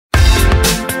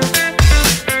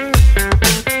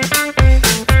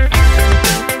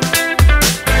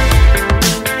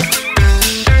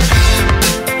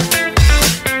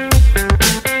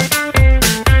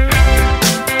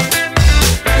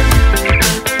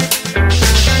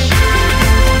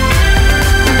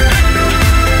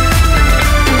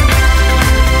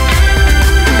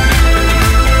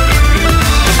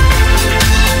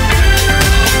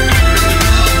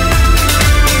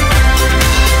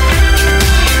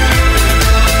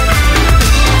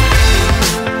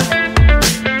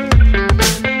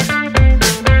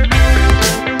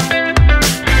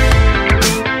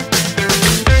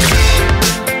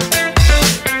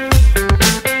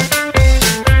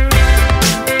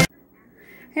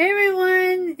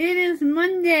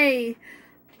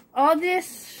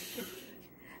August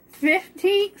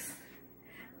 15th,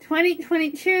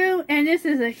 2022, and this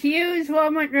is a huge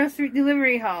Walmart grocery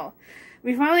delivery haul.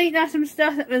 We finally got some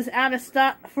stuff that was out of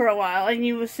stock for a while, and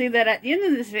you will see that at the end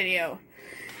of this video.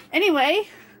 Anyway,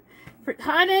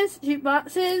 frittatas, 2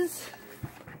 boxes,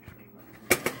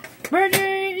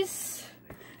 burgers,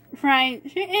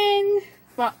 fried chicken,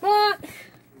 bok,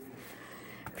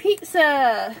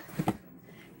 pizza,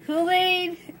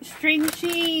 Kool-Aid, string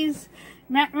cheese,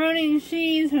 macaroni and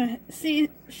cheese with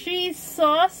cheese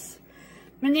sauce,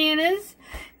 bananas,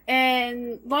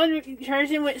 and laundry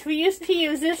detergent, which we used to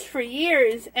use this for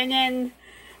years, and then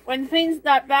when things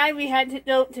got bad we had to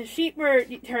go to cheaper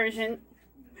detergent,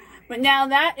 but now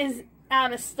that is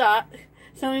out of stock,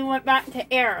 so we went back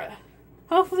to Era.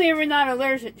 Hopefully we're not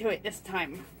allergic to it this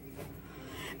time.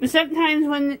 But sometimes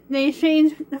when they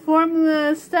change the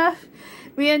formula stuff,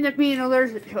 we end up being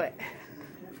allergic to it.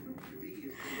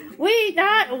 We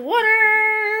got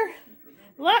water!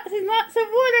 Lots and lots of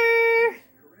water!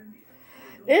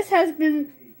 This has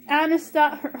been out of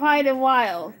stock for quite a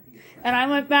while. And I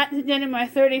went back to getting my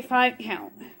 35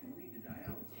 count.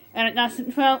 And it got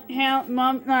some 12 count.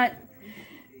 Mom got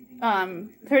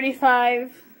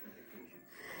 35.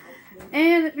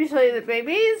 And let me show you the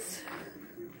babies.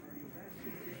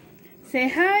 Say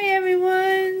hi,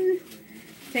 everyone.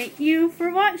 Thank you for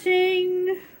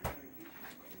watching.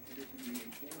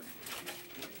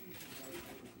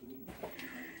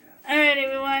 Alright,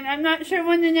 everyone. I'm not sure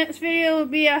when the next video will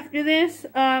be after this.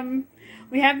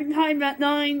 We have been talking about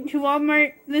going to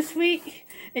Walmart this week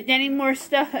and getting more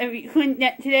stuff that we couldn't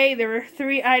get today. There were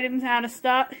 3 items out of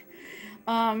stock.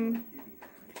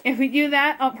 If we do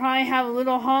that, I'll probably have a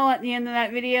little haul at the end of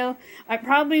that video. I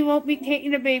probably won't be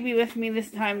taking a baby with me this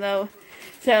time, though.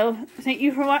 So, thank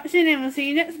you for watching, and we'll see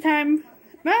you next time.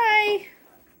 Bye!